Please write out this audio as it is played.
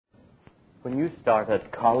When you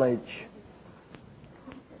started college,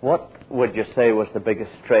 what would you say was the biggest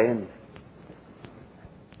strain?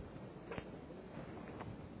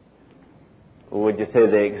 Would you say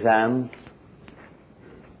the exams?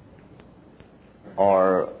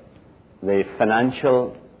 Or the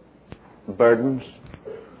financial burdens?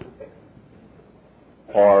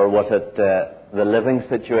 Or was it the living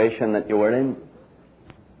situation that you were in?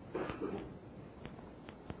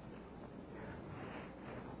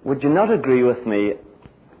 Would you not agree with me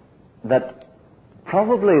that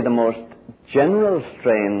probably the most general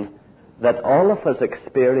strain that all of us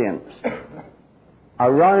experienced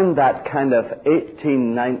around that kind of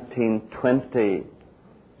 18, 19,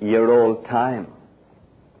 20-year-old time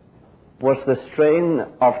was the strain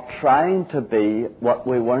of trying to be what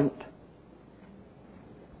we weren't?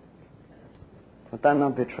 Would that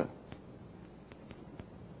not be true?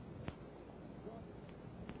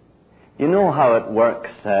 You know how it works.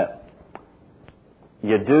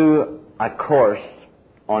 You do a course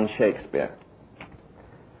on Shakespeare.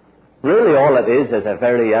 Really all it is a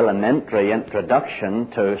very elementary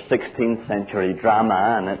introduction to 16th century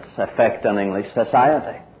drama and its effect on English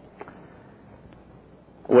society,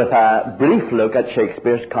 with a brief look at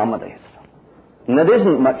Shakespeare's comedies. And it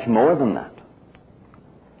isn't much more than that.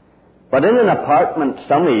 But in an apartment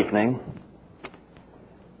some evening,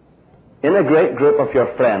 in a great group of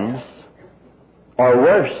your friends, or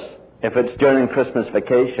worse, if it's during Christmas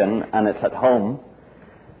vacation and it's at home,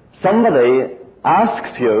 somebody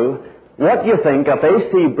asks you what you think of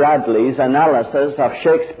A.C. Bradley's analysis of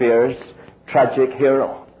Shakespeare's tragic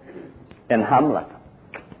hero in Hamlet.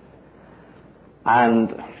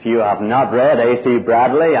 And you have not read A.C.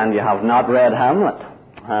 Bradley and you have not read Hamlet.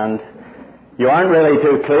 And you aren't really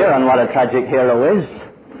too clear on what a tragic hero is.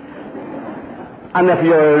 And if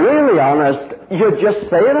you're really honest, you just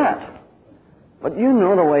say that. But you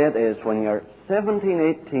know the way it is when you're 17,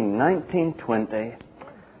 18, 19, 20.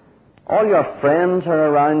 All your friends are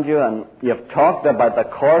around you and you've talked about the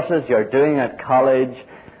courses you're doing at college,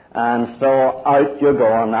 and so out you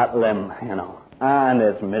go on that limb, and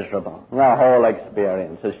it's miserable. The whole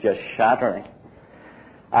experience is just shattering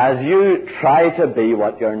as you try to be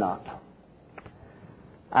what you're not.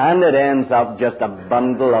 And it ends up just a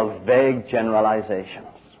bundle of vague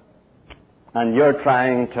generalizations. And you're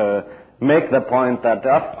trying to make the point that,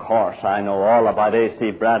 of course, I know all about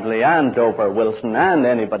A.C. Bradley and Dover Wilson and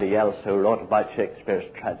anybody else who wrote about Shakespeare's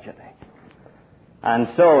tragedy. And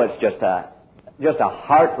so it's just a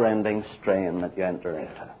heart-rending strain that you enter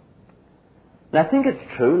into. And I think it's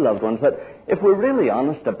true, loved ones, that if we're really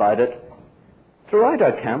honest about it, throughout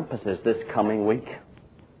our campuses this coming week,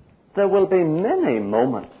 there will be many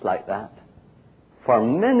moments like that for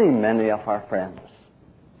many, many of our friends.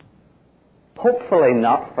 Hopefully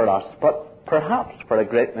not for us, but perhaps for a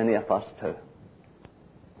great many of us too.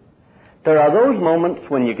 There are those moments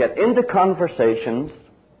when you get into conversations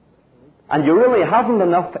and you really haven't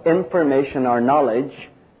enough information or knowledge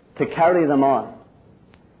to carry them on.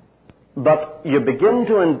 But you begin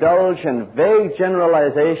to indulge in vague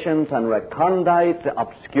generalizations and recondite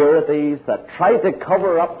obscurities that try to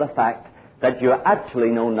cover up the fact that you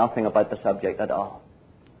actually know nothing about the subject at all.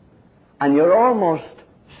 And you're almost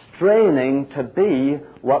straining to be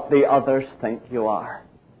what the others think you are.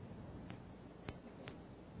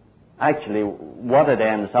 Actually, what it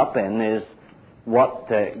ends up in is what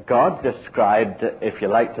God described, if you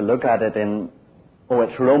like to look at it in,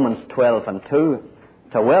 it's Romans 12 and 2.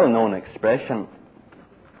 It's a well-known expression,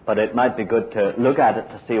 but it might be good to look at it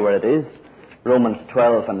to see where it is. Romans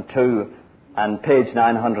 12 and 2 and page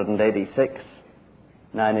 986.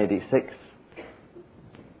 986.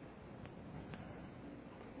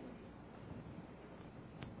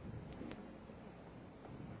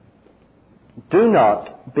 Do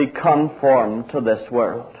not be conformed to this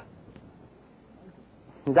world.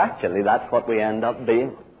 And actually, that's what we end up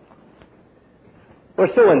being.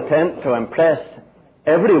 We're so intent to impress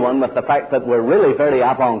everyone with the fact that we're really very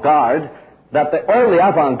avant-garde that all the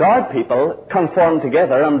avant-garde people conform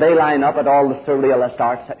together and they line up at all the surrealist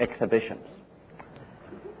arts exhibitions.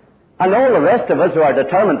 And all the rest of us who are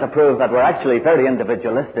determined to prove that we're actually very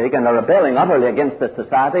individualistic and are rebelling utterly against this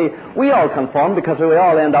society, we all conform because we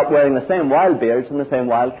all end up wearing the same wild beards and the same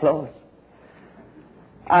wild clothes.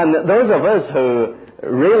 And those of us who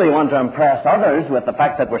really want to impress others with the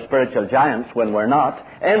fact that we're spiritual giants when we're not,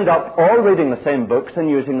 end up all reading the same books and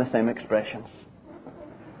using the same expressions.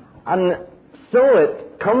 And so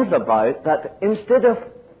it comes about that instead of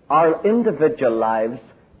our individual lives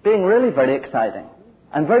being really very exciting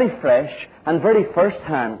and very fresh and very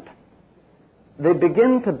first-hand, they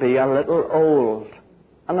begin to be a little old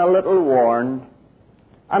and a little worn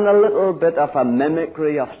and a little bit of a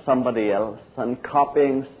mimicry of somebody else, and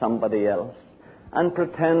copying somebody else, and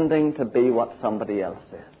pretending to be what somebody else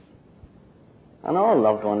is. And all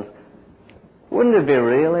loved ones, wouldn't it be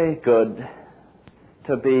really good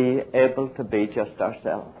to be able to be just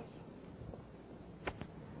ourselves?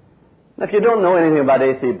 If you don't know anything about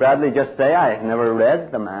A.C. Bradley, just say, I've never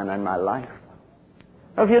read the man in my life.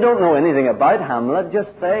 Or if you don't know anything about Hamlet, just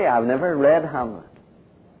say, I've never read Hamlet.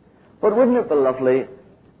 But wouldn't it be lovely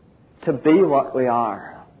to be what we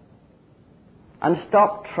are and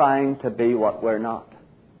stop trying to be what we're not?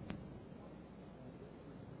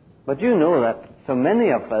 But you know that so many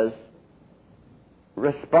of us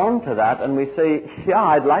respond to that and we say, yeah,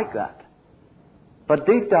 I'd like that. But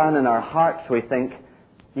deep down in our hearts we think,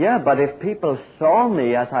 yeah, but if people saw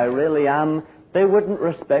me as I really am, they wouldn't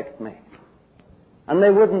respect me. And they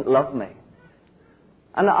wouldn't love me.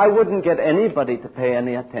 And I wouldn't get anybody to pay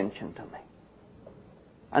any attention to me.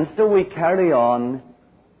 And so we carry on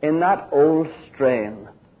in that old strain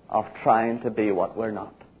of trying to be what we're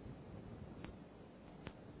not.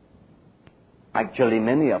 Actually,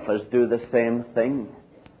 many of us do the same thing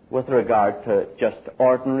with regard to just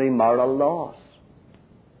ordinary moral laws.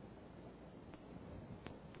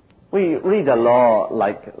 We read a law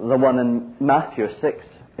like the one in Matthew 6,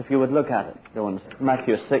 if you would look at it, the one in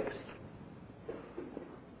Matthew 6.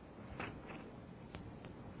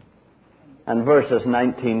 And verses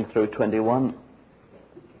 19 through 21.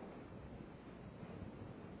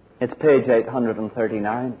 It's page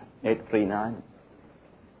 839, 839.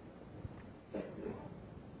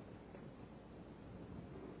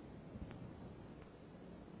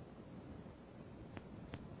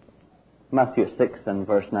 Matthew 6 and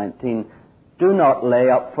verse 19. Do not lay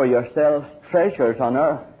up for yourselves treasures on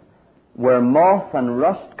earth, where moth and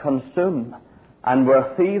rust consume, and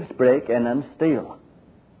where thieves break in and steal.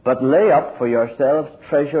 But lay up for yourselves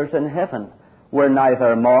treasures in heaven, where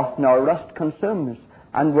neither moth nor rust consumes,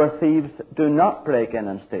 and where thieves do not break in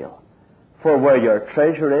and steal. For where your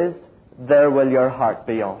treasure is, there will your heart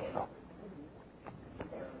be also.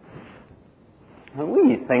 And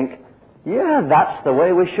we think, yeah, that's the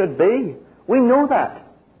way we should be. We know that.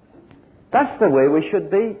 That's the way we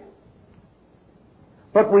should be.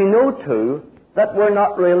 But we know, too, that we're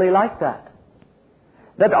not really like that.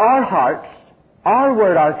 That our hearts are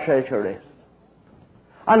where our treasure is.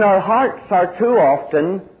 And our hearts are too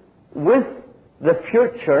often with the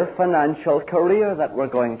future financial career that we're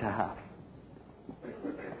going to have.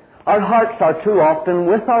 Our hearts are too often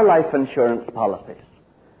with our life insurance policies.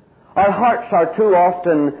 Our hearts are too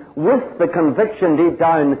often with the conviction deep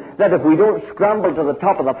down that if we don't scramble to the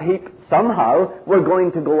top of the heap somehow, we're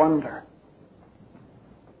going to go under.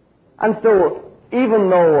 And so, even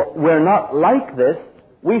though we're not like this,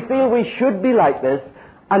 we feel we should be like this,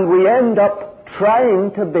 and we end up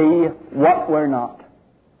trying to be what we're not.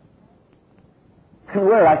 And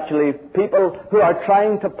we're actually people who are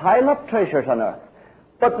trying to pile up treasures on earth.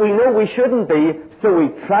 But we know we shouldn't be, so we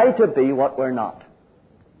try to be what we're not.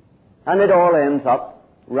 And it all ends up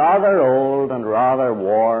rather old and rather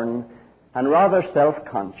worn and rather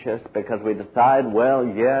self-conscious because we decide, well,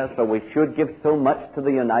 yes, so we should give so much to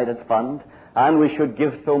the United Fund, and we should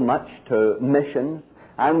give so much to missions,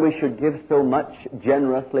 and we should give so much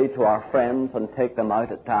generously to our friends and take them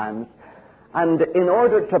out at times. And in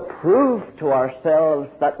order to prove to ourselves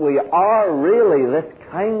that we are really this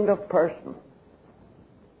kind of person,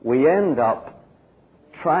 we end up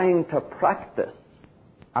trying to practice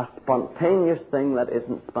a spontaneous thing that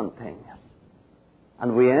isn't spontaneous.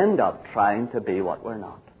 And we end up trying to be what we're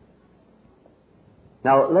not.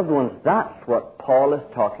 Now, loved ones, that's what Paul is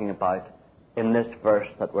talking about in this verse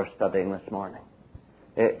that we're studying this morning.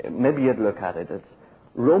 Maybe you'd look at it. It's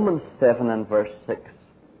Romans 7 and verse 6.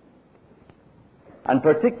 And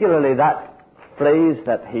particularly that phrase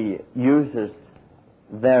that he uses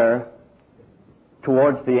there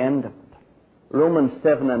towards the end of it. Romans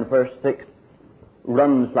 7 and verse 6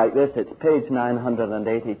 runs like this. It's page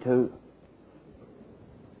 982.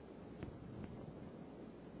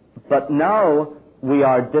 But now we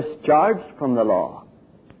are discharged from the law,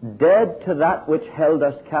 dead to that which held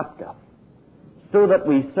us captive, so that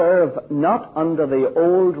we serve not under the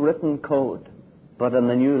old written code, but in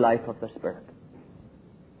the new life of the Spirit.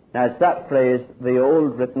 Now it's that phrase, the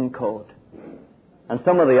old written code. And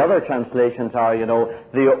some of the other translations are,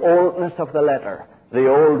 the oldness of the letter, the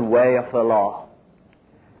old way of the law.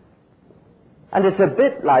 And it's a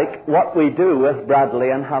bit like what we do with Bradley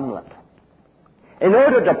and Hamlet. In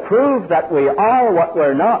order to prove that we are what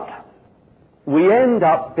we're not, we end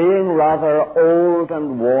up being rather old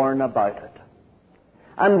and worn about it.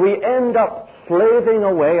 And we end up slaving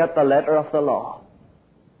away at the letter of the law.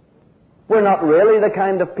 We're not really the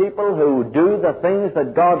kind of people who do the things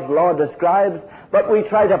that God's law describes, but we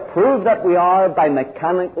try to prove that we are by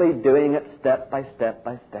mechanically doing it step by step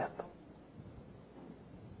by step.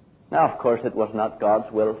 Now, of course, it was not God's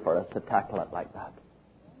will for us to tackle it like that.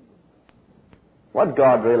 What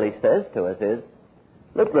God really says to us is,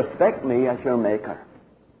 look, respect me as your Maker.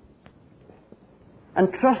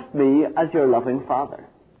 And trust me as your loving Father.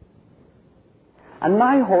 And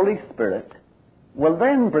my Holy Spirit will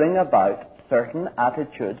then bring about certain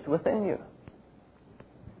attitudes within you.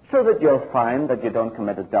 So that you'll find that you don't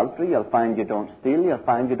commit adultery, you'll find you don't steal, you'll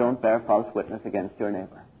find you don't bear false witness against your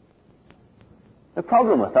neighbor. The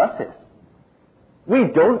problem with us is, we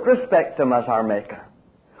don't respect Him as our Maker.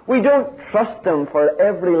 We don't trust Him for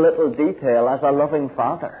every little detail as a loving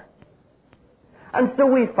Father. And so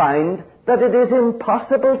we find that it is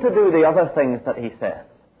impossible to do the other things that He says.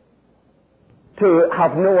 To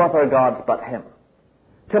have no other gods but Him.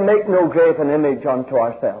 To make no graven image unto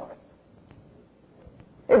ourselves.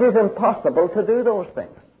 It is impossible to do those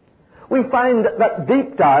things. We find that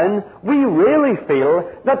deep down, we really feel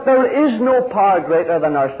that there is no power greater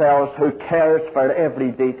than ourselves who cares for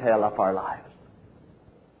every detail of our lives.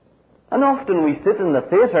 And often we sit in the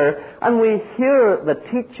theater and we hear the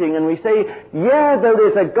teaching and we say, yeah, there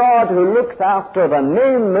is a God who looks after the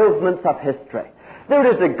main movements of history. There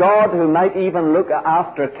is a God who might even look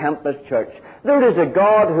after Campus Church. There is a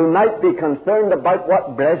God who might be concerned about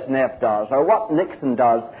what Brezhnev does or what Nixon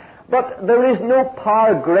does. But there is no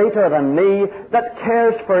power greater than me that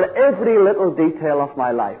cares for every little detail of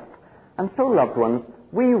my life. And so, loved ones,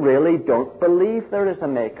 we really don't believe there is a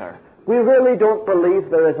Maker. We really don't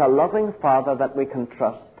believe there is a loving Father that we can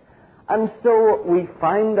trust. And so we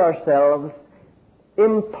find ourselves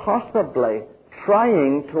impossibly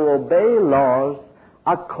trying to obey laws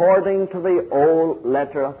according to the old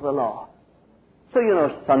letter of the law. So,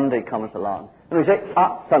 Sunday comes along. And we say,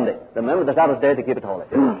 Sunday. Remember the Sabbath day to keep it holy.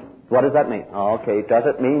 What does that mean? Okay, does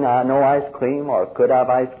it mean no ice cream, or could have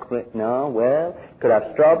ice cream? No, well, could have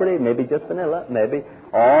strawberry, maybe just vanilla, maybe.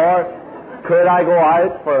 Or could I go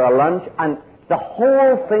out for a lunch? And the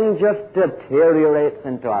whole thing just deteriorates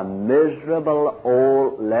into a miserable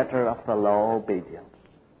old letter of the law obedience.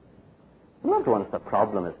 Loved ones, the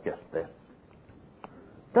problem is just this.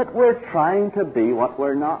 That we're trying to be what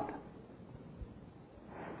we're not.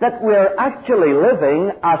 That we're actually living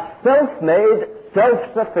as self-made,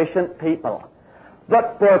 self-sufficient people.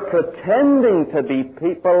 But we're pretending to be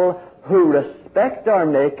people who respect our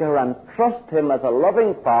Maker and trust Him as a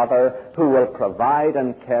loving Father who will provide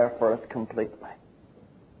and care for us completely.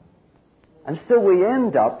 And so we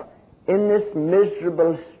end up in this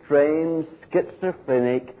miserable, strange,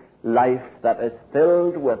 schizophrenic life that is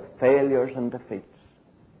filled with failures and defeats.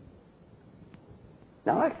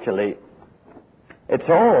 Now, actually, it's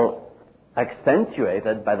all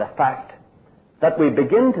accentuated by the fact that we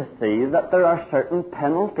begin to see that there are certain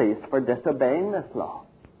penalties for disobeying this law.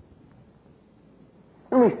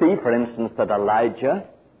 And we see, for instance, that Elijah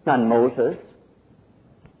and Moses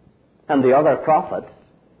and the other prophets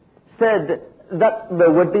said that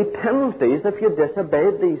there would be penalties if you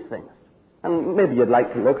disobeyed these things. And maybe you'd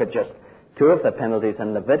like to look at just two of the penalties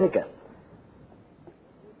in Leviticus.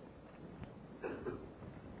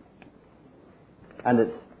 And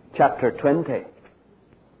it's chapter 20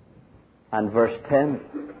 and verse 10.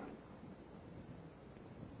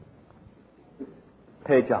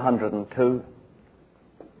 Page 102.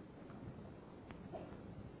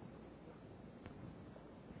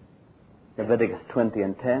 Leviticus 20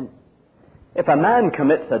 and 10. If a man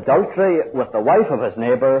commits adultery with the wife of his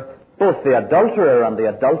neighbor, both the adulterer and the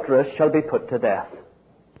adulteress shall be put to death.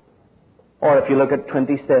 Or if you look at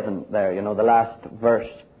 27 there, the last verse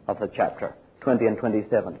of the chapter, 20 and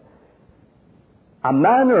 27. A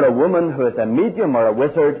man or a woman who is a medium or a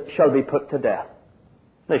wizard shall be put to death.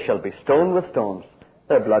 They shall be stoned with stones.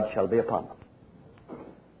 Their blood shall be upon them.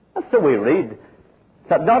 And so we read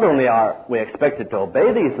that not only are we expected to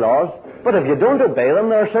obey these laws, but if you don't obey them,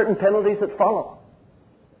 there are certain penalties that follow.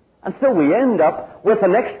 And so we end up with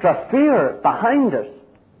an extra fear behind us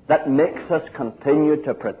that makes us continue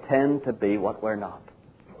to pretend to be what we're not.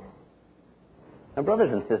 Now,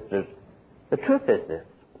 brothers and sisters, the truth is this,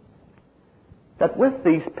 that with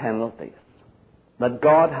these penalties that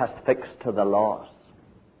God has fixed to the laws,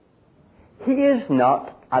 He is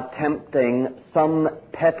not attempting some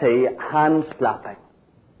petty hand-slapping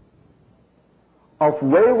of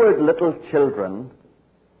wayward little children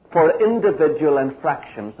for individual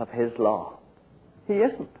infractions of His law. He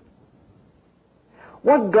isn't.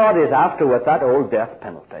 What God is after with that old death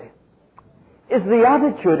penalty is the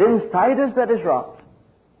attitude inside us that is wrong.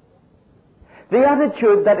 The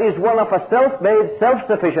attitude that is one of a self-made,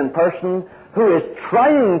 self-sufficient person who is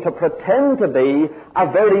trying to pretend to be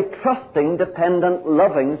a very trusting, dependent,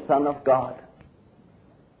 loving Son of God.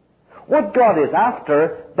 What God is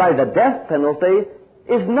after by the death penalty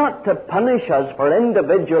is not to punish us for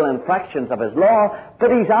individual infractions of His law, but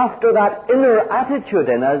He's after that inner attitude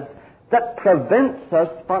in us that prevents us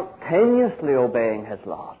spontaneously obeying His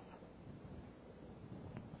laws.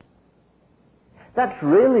 That's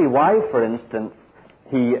really why, for instance,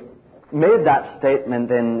 He made that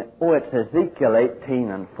statement in, it's Ezekiel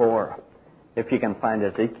 18:4. If you can find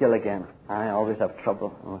Ezekiel again. I always have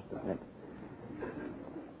trouble, I must admit.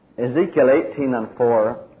 Ezekiel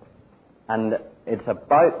 18:4, and it's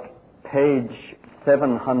about page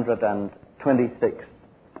 726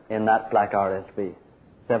 in that black RSV.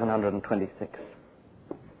 726.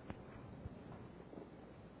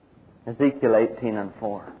 Ezekiel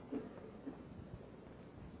 18:4.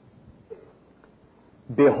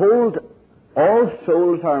 Behold, all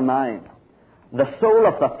souls are mine. The soul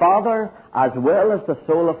of the Father as well as the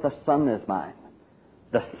soul of the Son is mine.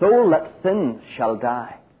 The soul that sins shall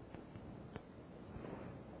die.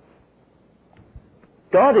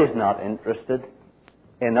 God is not interested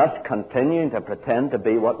in us continuing to pretend to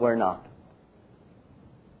be what we're not.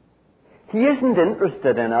 He isn't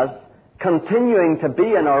interested in us continuing to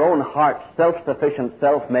be in our own hearts self-sufficient,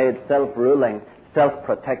 self-made, self-ruling,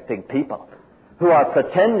 self-protecting people who are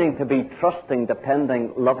pretending to be trusting,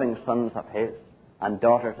 depending, loving sons of His and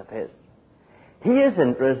daughters of His. He is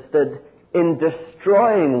interested in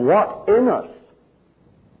destroying what in us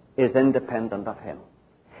is independent of Him.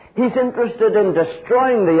 He's interested in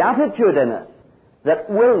destroying the attitude in us that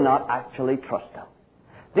will not actually trust Him.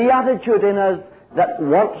 The attitude in us that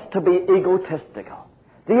wants to be egotistical.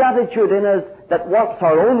 The attitude in us that wants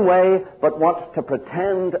our own way but wants to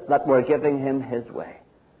pretend that we're giving Him His way.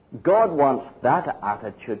 God wants that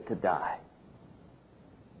attitude to die.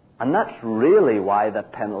 And that's really why the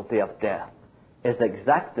penalty of death is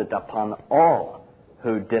exacted upon all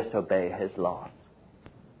who disobey His laws.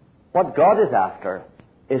 What God is after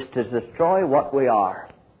is to destroy what we are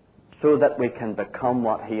so that we can become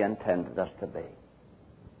what He intended us to be.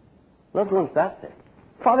 Loved ones, that's it.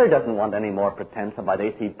 Father doesn't want any more pretense about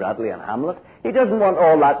A.C. Bradley and Hamlet. He doesn't want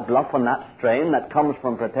all that bluff and that strain that comes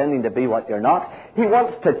from pretending to be what you're not. He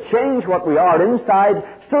wants to change what we are inside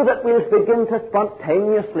so that we'll begin to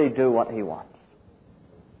spontaneously do what He wants.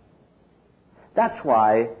 That's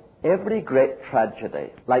why every great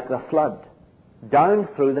tragedy, like the flood, down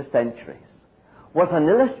through the centuries, was an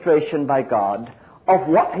illustration by God of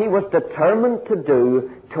what He was determined to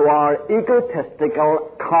do to our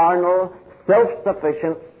egotistical, carnal,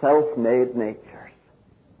 self-sufficient, self-made natures.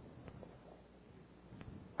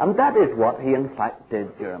 And that is what He in fact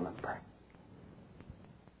did, do you remember?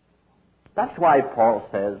 That's why Paul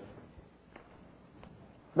says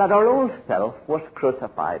that our old self was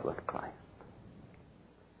crucified with Christ.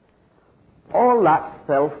 All that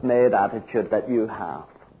self-made attitude that you have,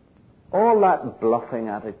 all that bluffing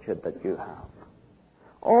attitude that you have,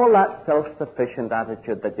 all that self-sufficient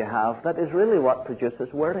attitude that you have, that is really what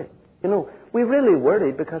produces worry. You know, we really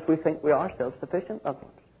worry because we think we are self-sufficient.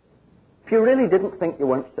 If you really didn't think you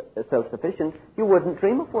weren't self-sufficient, you wouldn't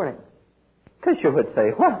dream of worrying. Because you would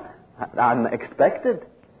say, well, I'm expected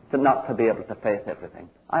to not to be able to face everything.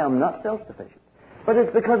 I am not self-sufficient. But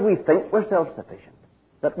it's because we think we're self-sufficient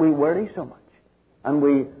that we worry so much. And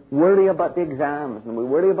we worry about the exams, and we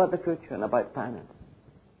worry about the future, and about finance.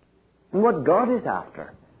 And what God is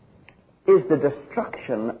after is the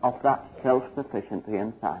destruction of that self-sufficiency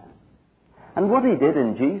inside us. And what He did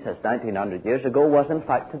in Jesus 1900 years ago was, in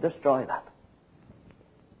fact, to destroy that.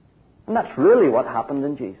 And that's really what happened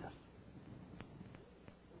in Jesus.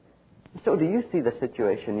 So do you see the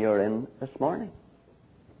situation you're in this morning?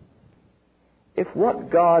 If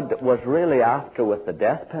what God was really after with the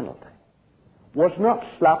death penalty was not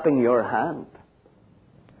slapping your hand,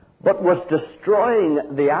 but was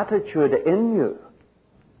destroying the attitude in you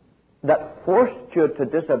that forced you to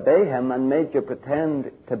disobey Him and made you pretend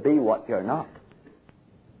to be what you're not,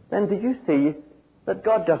 then did you see that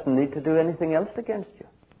God doesn't need to do anything else against you?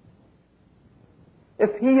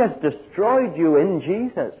 If He has destroyed you in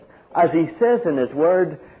Jesus, as He says in His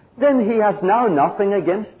Word, then He has now nothing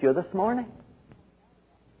against you this morning.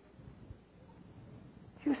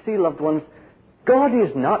 You see, loved ones, God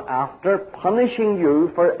is not after punishing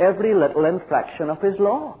you for every little infraction of His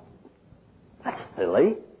law. That's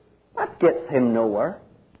silly. That gets Him nowhere.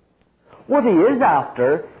 What He is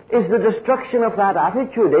after is the destruction of that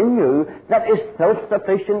attitude in you that is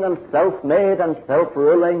self-sufficient and self-made and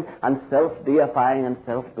self-ruling and self-deifying and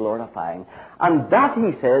self-glorifying. And that,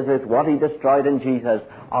 he says, is what he destroyed in Jesus.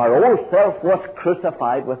 Our old self was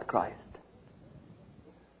crucified with Christ.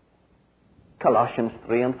 Colossians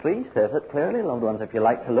 3:3 says it clearly, loved ones, if you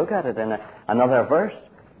like to look at it in another verse.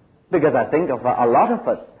 Because I think of a lot of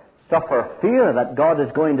us suffer fear that God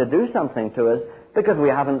is going to do something to us because we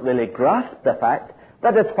haven't really grasped the fact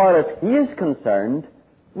that as far as he is concerned,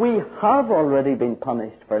 we have already been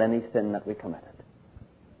punished for any sin that we committed.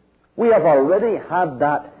 We have already had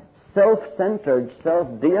that self-centered,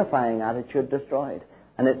 self-deifying attitude destroyed.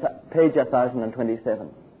 And it's page 1027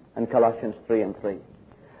 in Colossians 3:3.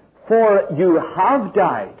 For you have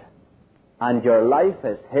died, and your life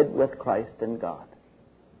is hid with Christ in God.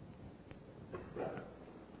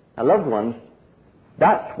 Now, loved ones,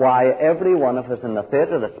 that's why every one of us in the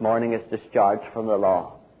theater this morning is discharged from the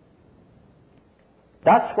law.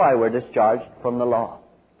 That's why we're discharged from the law.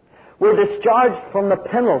 We're discharged from the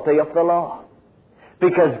penalty of the law.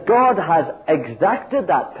 Because God has exacted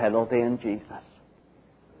that penalty in Jesus.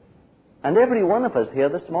 And every one of us here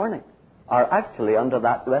this morning are actually under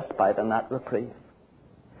that respite and that reprieve.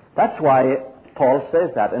 That's why Paul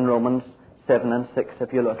says that in Romans 7:6,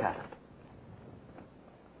 if you look at it.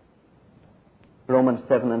 Romans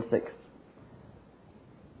 7:6.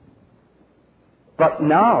 But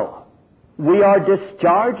now we are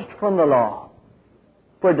discharged from the law.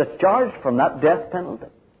 We're discharged from that death penalty.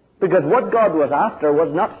 Because what God was after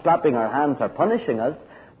was not slapping our hands or punishing us,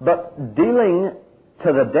 but dealing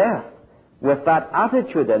to the death with that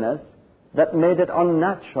attitude in us that made it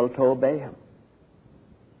unnatural to obey him.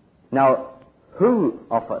 Now, who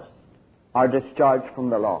of us are discharged from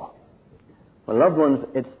the law? Well, loved ones,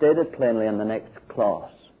 it's stated plainly in the next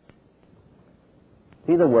clause.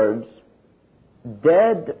 See the words,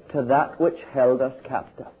 dead to that which held us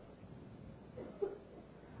captive.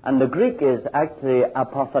 And the Greek is actually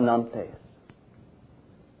apothanantes.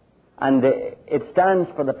 And it stands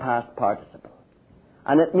for the past participle.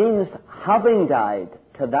 And it means having died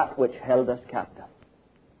to that which held us captive.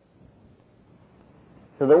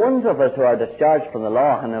 So the ones of us who are discharged from the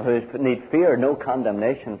law and who need fear no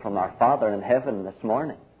condemnation from our Father in heaven this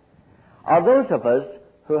morning are those of us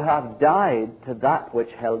who have died to that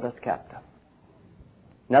which held us captive.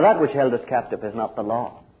 Now, that which held us captive is not the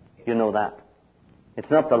law. You know that. It's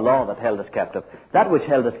not the law that held us captive. That which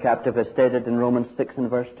held us captive is stated in Romans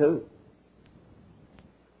 6:2.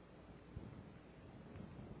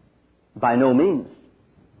 By no means.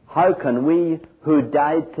 How can we who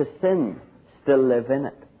died to sin still live in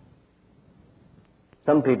it?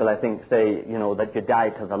 Some people, I think, say, that you die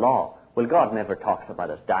to the law. Well, God never talks about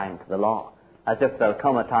us dying to the law, as if there'll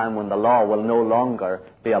come a time when the law will no longer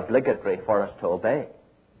be obligatory for us to obey.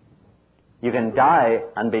 You can die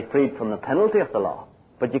and be freed from the penalty of the law,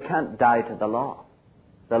 but you can't die to the law.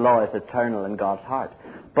 The law is eternal in God's heart.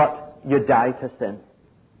 But you die to sin.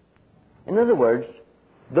 In other words,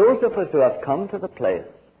 those of us who have come to the place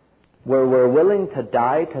where we're willing to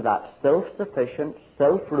die to that self-sufficient,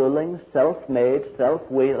 self-ruling, self-made,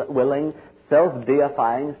 self-willing,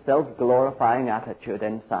 self-deifying, self-glorifying attitude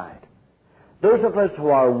inside. Those of us who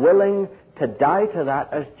are willing to die to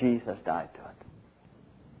that as Jesus died to it.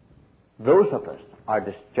 Those of us are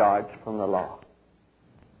discharged from the law.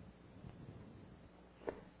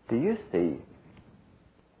 Do you see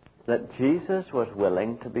that Jesus was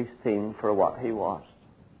willing to be seen for what he was?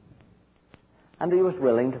 And he was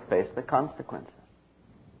willing to face the consequences.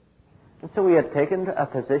 And so he had taken a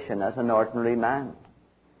position as an ordinary man.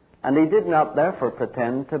 And he did not therefore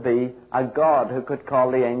pretend to be a God who could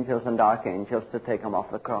call the angels and archangels to take him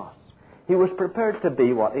off the cross. He was prepared to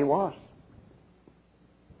be what he was.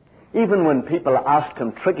 Even when people asked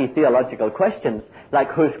him tricky theological questions, like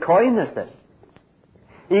whose coin is this?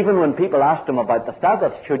 Even when people asked him about the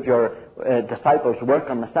Sabbath, should your disciples work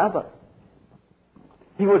on the Sabbath?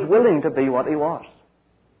 He was willing to be what he was.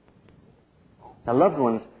 Now, loved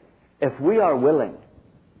ones, if we are willing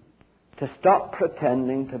to stop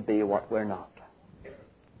pretending to be what we're not,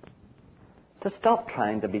 to stop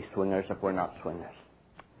trying to be swingers if we're not swingers,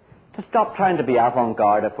 to stop trying to be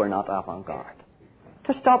avant-garde if we're not avant-garde,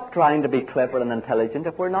 to stop trying to be clever and intelligent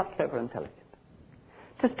if we're not clever and intelligent,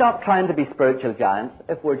 to stop trying to be spiritual giants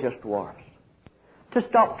if we're just dwarfs, to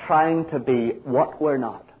stop trying to be what we're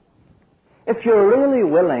not. If you're really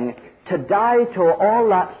willing to die to all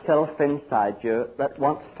that self inside you that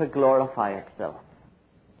wants to glorify itself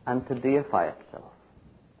and to deify itself,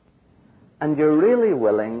 and you're really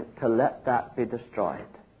willing to let that be destroyed,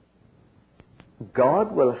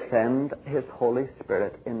 God will send his Holy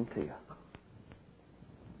Spirit into you.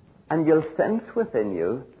 And you'll sense within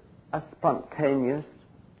you a spontaneous,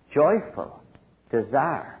 joyful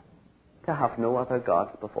desire to have no other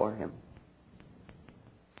gods before him.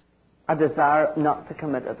 A desire not to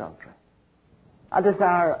commit adultery. A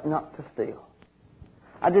desire not to steal.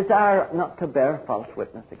 A desire not to bear false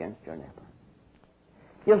witness against your neighbor.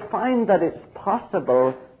 You'll find that it's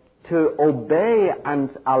possible to obey and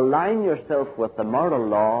align yourself with the moral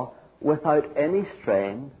law without any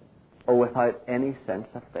strain or without any sense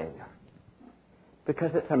of failure.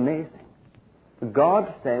 Because it's amazing.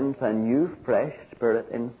 God sends a new, fresh spirit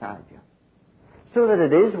inside you. So that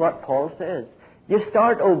it is what Paul says. You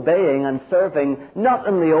start obeying and serving not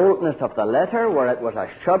in the oldness of the letter, where it was a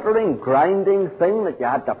shuddering, grinding thing that you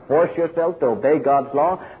had to force yourself to obey God's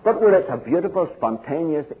law, but where it's a beautiful,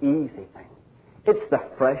 spontaneous, easy thing. It's the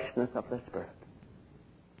freshness of the Spirit.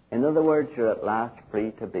 In other words, you're at last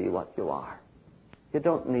free to be what you are. You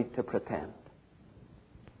don't need to pretend.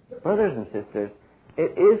 Brothers and sisters,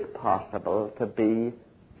 it is possible to be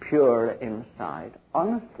pure inside.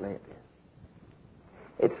 Honestly, it is.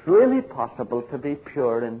 It's really possible to be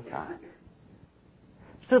pure inside.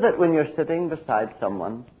 So that when you're sitting beside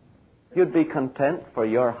someone, you'd be content for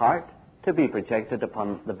your heart to be projected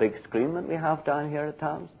upon the big screen that we have down here at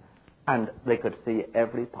times, and they could see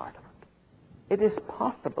every part of it. It is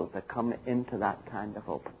possible to come into that kind of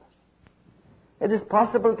openness. It is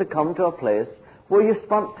possible to come to a place where you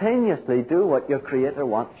spontaneously do what your Creator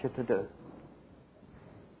wants you to do.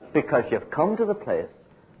 Because you've come to the place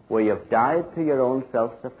where you've died to your own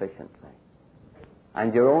self-sufficiency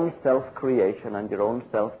and your own self-creation and your own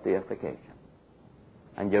self-deification.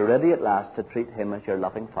 And you're ready at last to treat him as your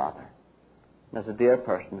loving Father and as a dear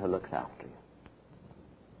person who looks after you.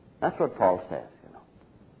 That's what Paul says,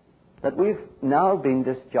 that we've now been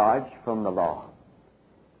discharged from the law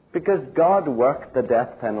because God worked the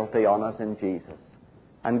death penalty on us in Jesus.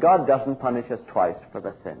 And God doesn't punish us twice for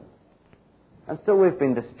the sin. And so we've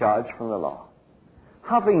been discharged from the law.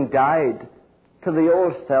 Having died to the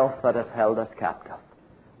old self that has held us captive,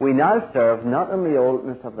 we now serve not in the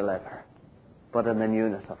oldness of the letter, but in the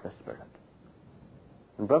newness of the Spirit.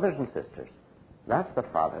 And brothers and sisters, that's the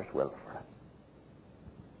Father's will for us.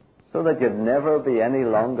 So that you'd never be any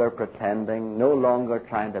longer pretending, no longer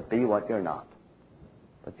trying to be what you're not,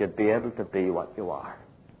 but you'd be able to be what you are.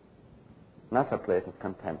 And that's a place of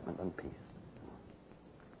contentment and peace.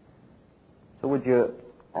 So would you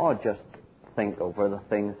all just think over the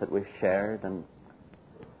things that we've shared, and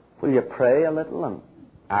will you pray a little and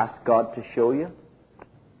ask God to show you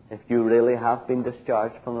if you really have been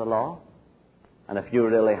discharged from the law, and if you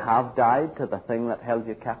really have died to the thing that held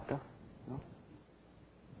you captive?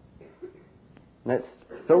 And it's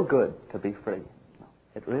so good to be free.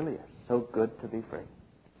 It really is so good to be free.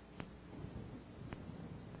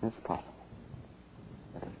 It's possible.